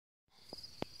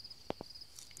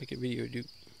Make a video, Duke.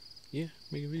 Yeah,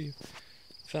 make a video.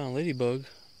 Found a ladybug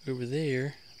over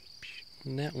there.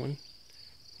 And that one.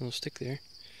 Little stick there.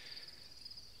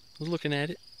 I was looking at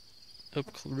it.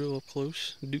 Real up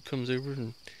close. Duke comes over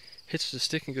and hits the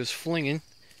stick and goes flinging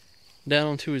down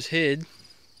onto his head.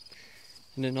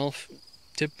 And then off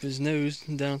tip of his nose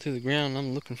down to the ground.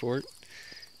 I'm looking for it.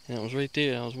 And it was right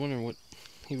there. I was wondering what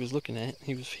he was looking at.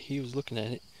 He was looking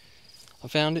at it. I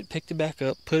found it, picked it back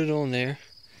up, put it on there.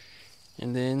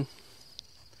 And then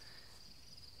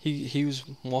he was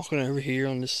walking over here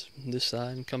on this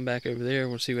side and come back over there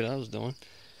and see what I was doing.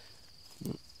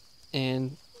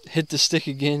 And hit the stick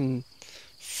again and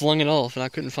flung it off, and I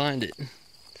couldn't find it.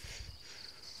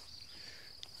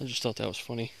 I just thought that was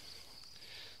funny.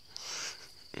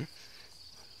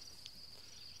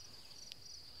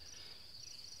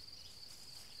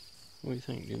 What do you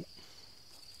think, dude?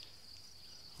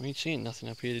 We ain't seeing nothing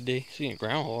up here today. Seeing a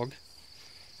groundhog.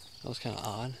 That was kind of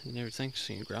odd. I never think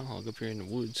seeing a groundhog up here in the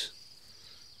woods.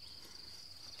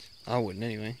 I wouldn't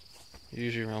anyway.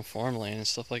 Usually around farmland and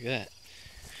stuff like that.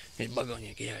 Get a bug on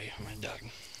you. Get out of here, my dog.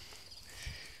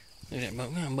 Look at that bug.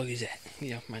 What kind of bug is that?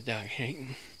 Get off my dog.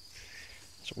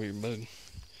 It's a weird bug.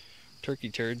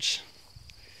 Turkey turds.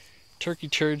 Turkey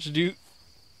turds, dude.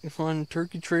 You find the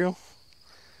turkey trail?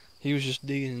 He was just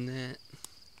digging in that.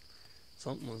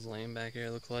 Something was laying back there,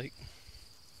 looked like.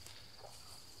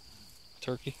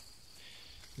 Turkey.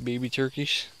 Baby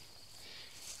turkeys.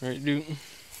 Right, dude?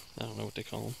 I don't know what they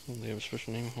call them. They have a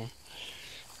special name for them.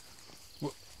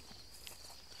 Whoa.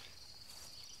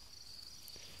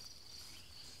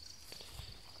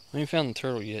 I ain't found the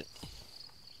turtle yet.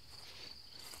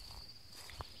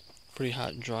 Pretty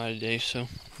hot and dry today, so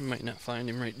we might not find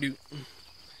him, right, dude?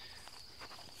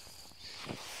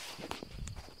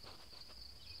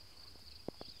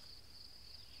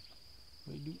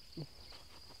 Right, dude?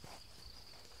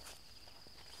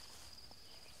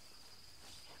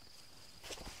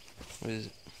 What is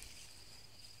it?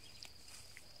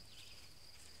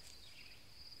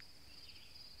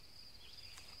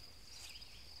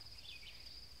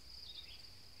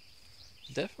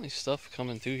 Definitely stuff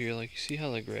coming through here. Like, you see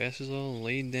how the grass is all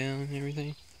laid down and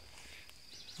everything?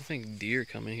 I think deer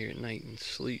come in here at night and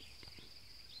sleep.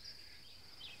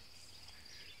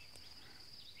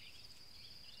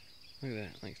 Look at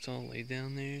that. Like, it's all laid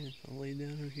down there. It's all laid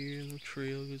down over here. A little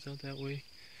trail goes out that way.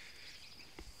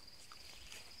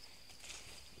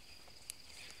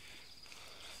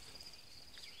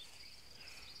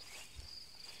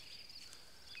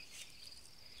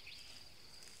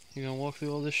 You gonna walk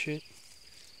through all this shit?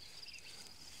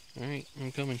 Alright,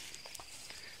 I'm coming.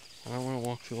 I don't want to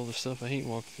walk through all this stuff. I hate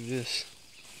walking through this.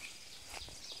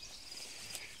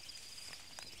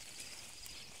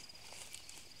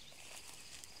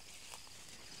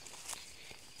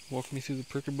 Walk me through the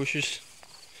prickly bushes.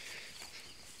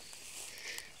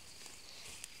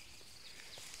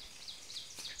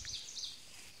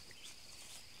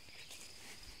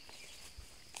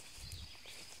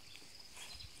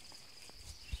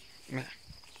 Nah.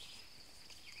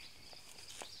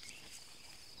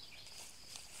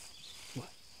 What?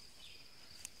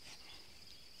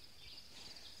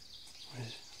 What is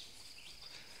it?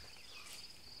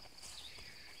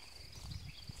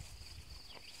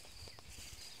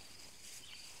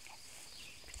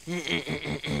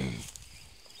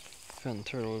 Found the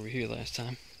turtle over here last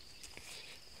time.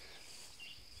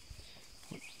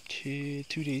 What, 2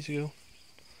 days ago?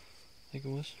 I think it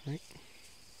was, right?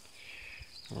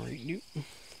 Alright, you.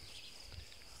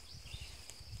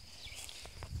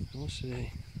 What's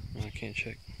today? Oh, I can't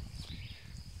check.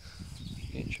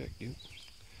 Can't check, dude.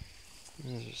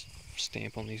 I'll just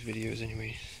stamp on these videos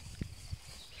anyways.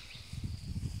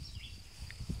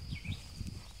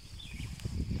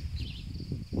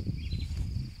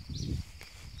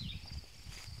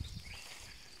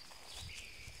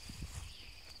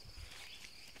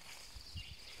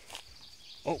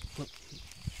 Oh, look.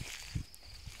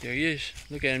 There he is.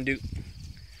 Look at him, dude.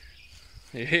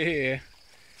 Yeah.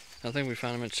 I think we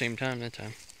found him at the same time that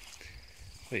time.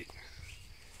 Wait.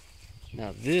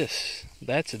 Now that's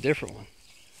a different one.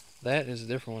 That is a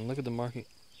different one. Look at the marking.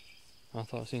 I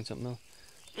thought I seen something else.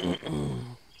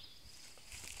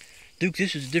 Duke,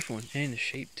 this is a different one. And the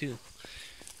shape, too.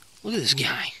 Look at this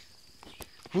guy.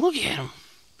 Look at him.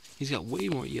 He's got way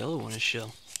more yellow on his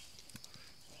shell.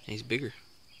 And he's bigger.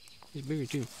 He's bigger,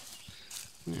 too.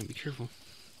 Yeah, be careful.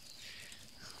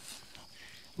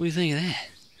 What do you think of that?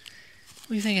 What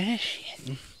do you think of that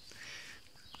shit?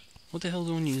 What the hell's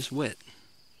on you this wet?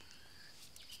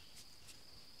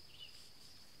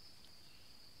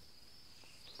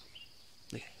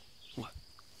 Look at it. What?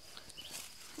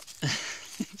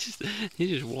 Just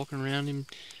just walking around him,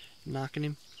 knocking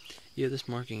him. Yeah, this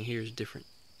marking here is different.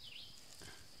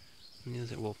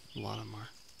 Well, a lot of them are.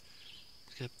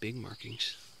 It's got big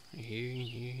markings. Here and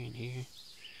here and here.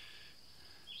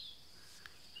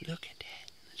 Look at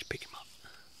that. Let's pick him up.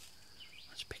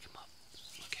 Let's pick him up.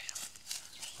 Look at him.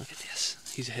 Look at this.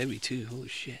 He's heavy too. Holy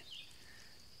shit.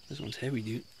 This one's heavy,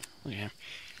 dude. Look at him.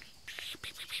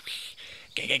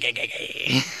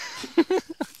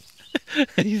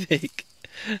 What do you think?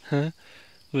 Huh?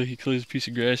 Look, he closed a piece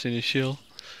of grass in his shell.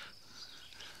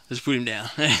 Let's put him down.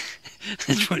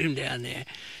 Let's put him down there.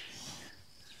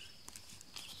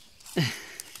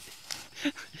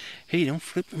 Hey, don't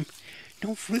flip him.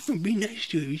 Don't flip him. Be nice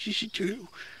to him. He's just a turtle.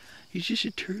 He's just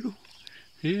a turtle.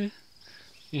 Yeah.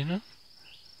 You know?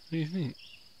 What do you think?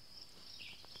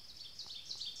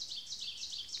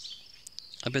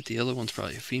 I bet the other one's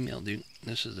probably a female, dude.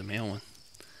 This is the male one.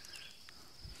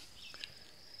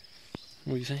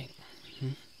 What do you think?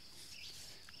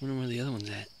 Wonder where the other one's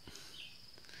at.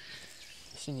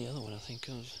 I seen the other one, I think,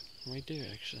 goes right there,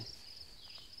 actually.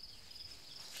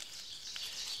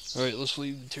 Alright, let's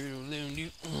leave the turtle alone,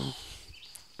 dude.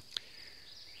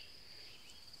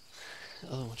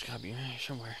 The other one's gotta be around here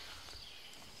somewhere.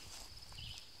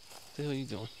 What the hell are you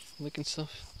doing? Licking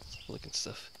stuff? Licking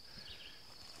stuff.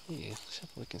 Yeah, stop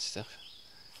licking stuff.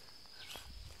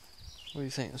 What do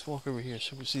you think? Let's walk over here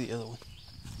so we see the other one.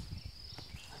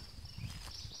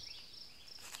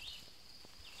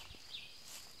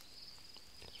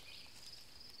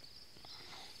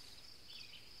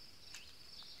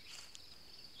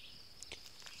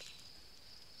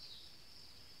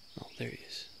 Oh, there he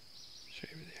is. He's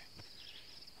right over there.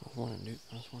 I was wondering, dude.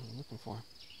 I was wondering, looking for him.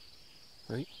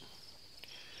 Right?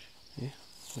 Yeah.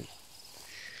 Wait.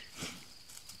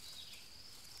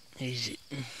 Is it?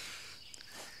 I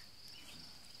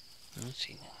don't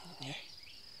see nothing in there. I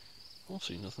don't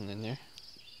see nothing in there.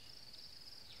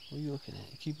 What are you looking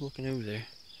at? You keep looking over there.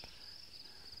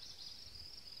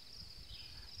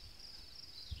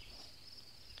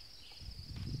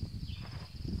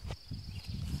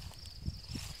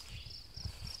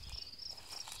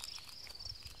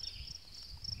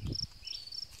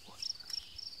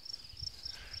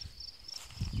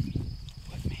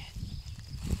 What, man?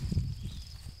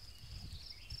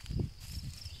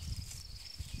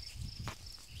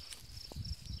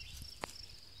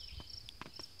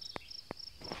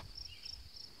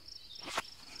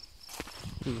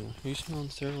 Are you smelling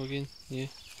the turtle again? Yeah.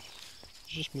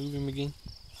 Just move him again.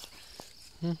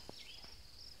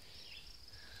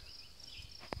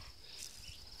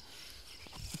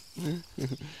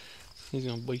 He's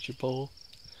gonna bite your paw.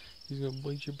 He's gonna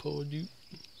bite your paw, dude.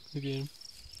 Look at him.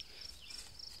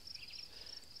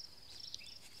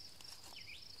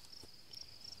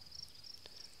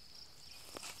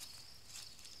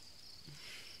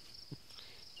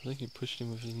 I think he pushed him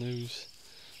with his nose.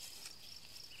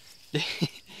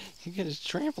 You got his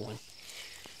trampling.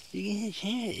 You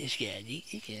can't have this guy,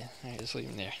 dude. Yeah. Alright, let's leave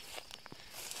him there.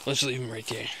 Let's leave him right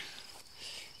there.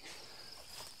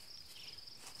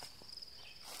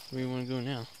 Where do you want to go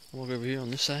now? Walk over here on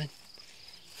this side.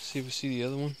 See if we see the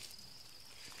other one.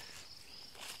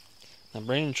 Now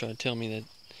Brandon tried to tell me that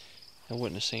that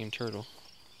wasn't the same turtle.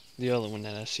 The other one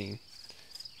that I seen.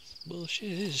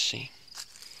 Bullshit, it is the same.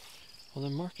 Well,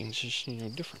 the markings just,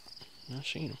 different. I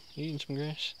seen them. You eating some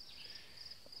grass?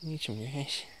 You need some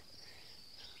grass?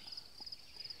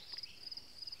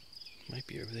 Might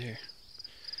be over there.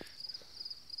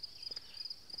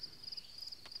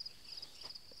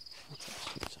 I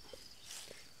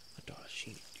thought I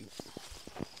seen it, dude.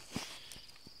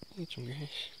 Need some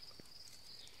grass.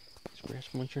 This grass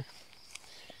muncher.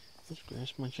 This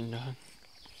grass munching dog.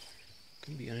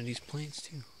 Could be under these plants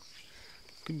too.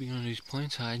 Could be under these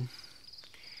plants hiding.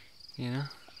 You know?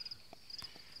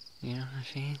 You know what I'm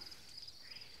saying?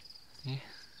 Yeah.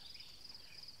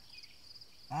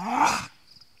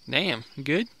 Damn, you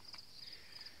good?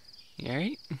 You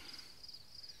alright?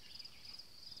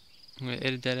 I'm gonna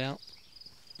edit that out.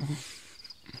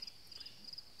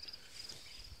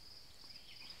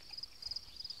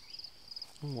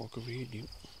 I'll walk over here, dude.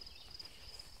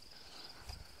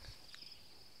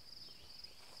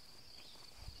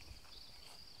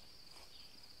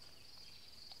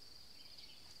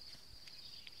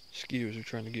 Mosquitoes are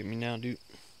trying to get me now, dude.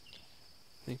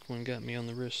 I think one got me on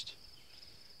the wrist.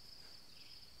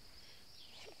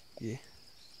 Yeah.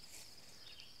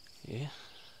 Yeah.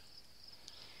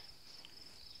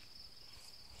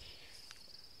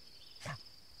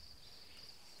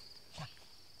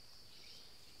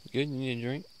 Good? You need a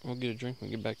drink? We'll get a drink when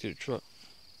we get back to the truck.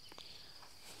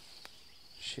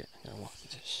 Shit, I gotta walk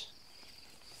through this.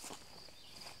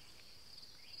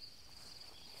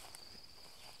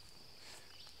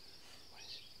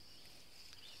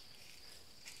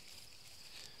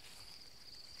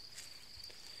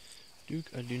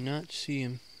 Duke, I do not see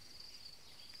him.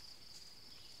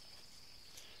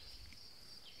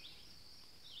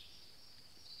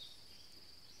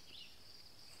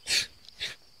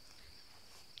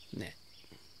 Nah.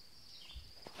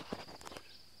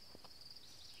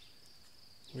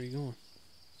 Where you going?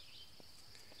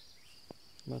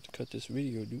 I'm about to cut this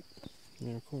video, Duke. I've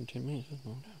been recording 10 minutes. That's a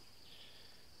long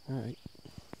time. Alright.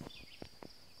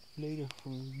 Later.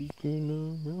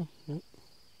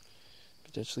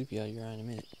 Get that sleepy out of your eye in a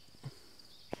minute.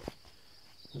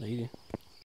 Later.